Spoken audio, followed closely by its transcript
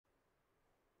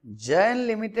Jain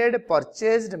Limited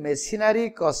purchased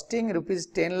machinery costing rupees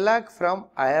 10 lakh from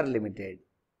IR Limited.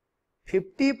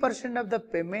 50% of the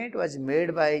payment was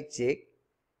made by check,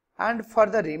 and for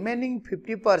the remaining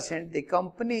 50% the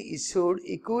company issued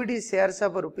equity shares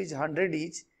of rupees 100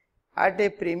 each at a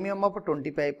premium of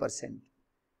 25%.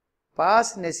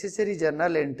 Pass necessary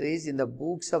journal entries in the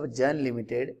books of Jain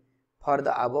Limited for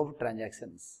the above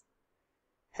transactions.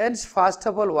 Hence, first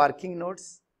of all, working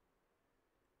notes.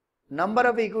 Number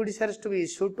of equity shares to be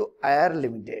issued to IR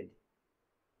Limited,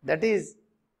 that is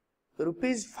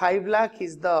rupees 5 lakh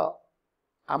is the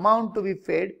amount to be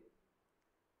paid,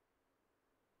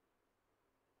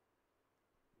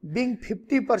 being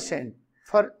 50%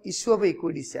 for issue of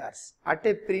equity shares at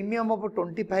a premium of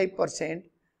 25%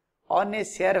 on a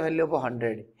share value of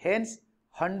 100. Hence,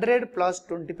 100 plus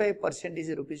 25%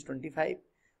 is rupees 25.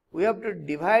 We have to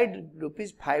divide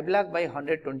rupees 5 lakh by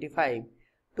 125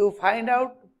 to find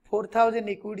out 4,000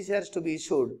 equity shares to be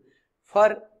issued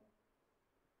for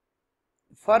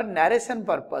narration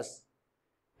purpose.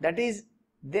 That is,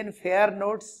 then fair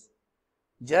notes,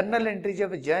 journal entries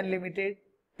of Jain Limited,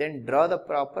 then draw the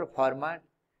proper format.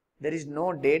 There is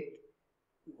no date.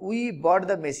 We bought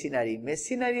the machinery.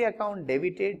 Machinery account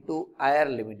debited to IR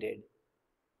Limited.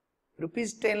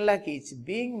 Rupees 10 lakh each,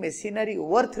 being machinery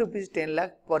worth rupees 10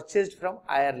 lakh purchased from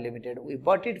IR Limited. We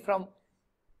bought it from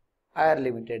IR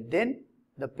Limited. Then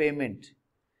the payment.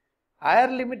 IR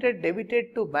Limited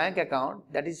debited to bank account,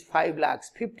 that is 5 lakhs,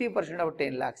 50% of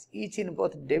 10 lakhs, each in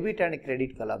both debit and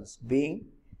credit columns, being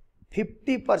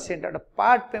 50% of the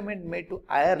part payment made to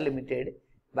IR Limited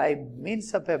by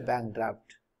means of a bank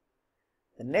draft.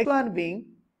 The next one being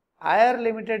IR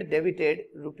Limited debited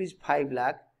rupees 5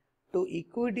 lakh to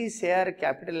equity share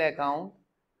capital account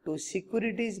to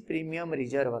securities premium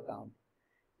reserve account,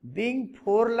 being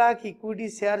 4 lakh equity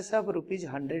shares of rupees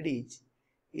 100 each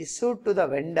issued to the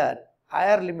vendor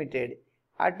IR Limited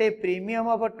at a premium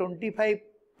of 25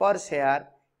 per share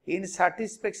in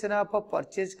satisfaction of a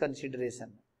purchase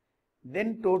consideration.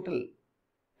 Then total,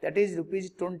 that is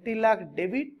rupees 20 lakh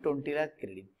debit, 20 lakh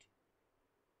credit.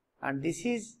 And this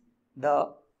is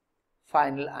the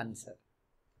final answer.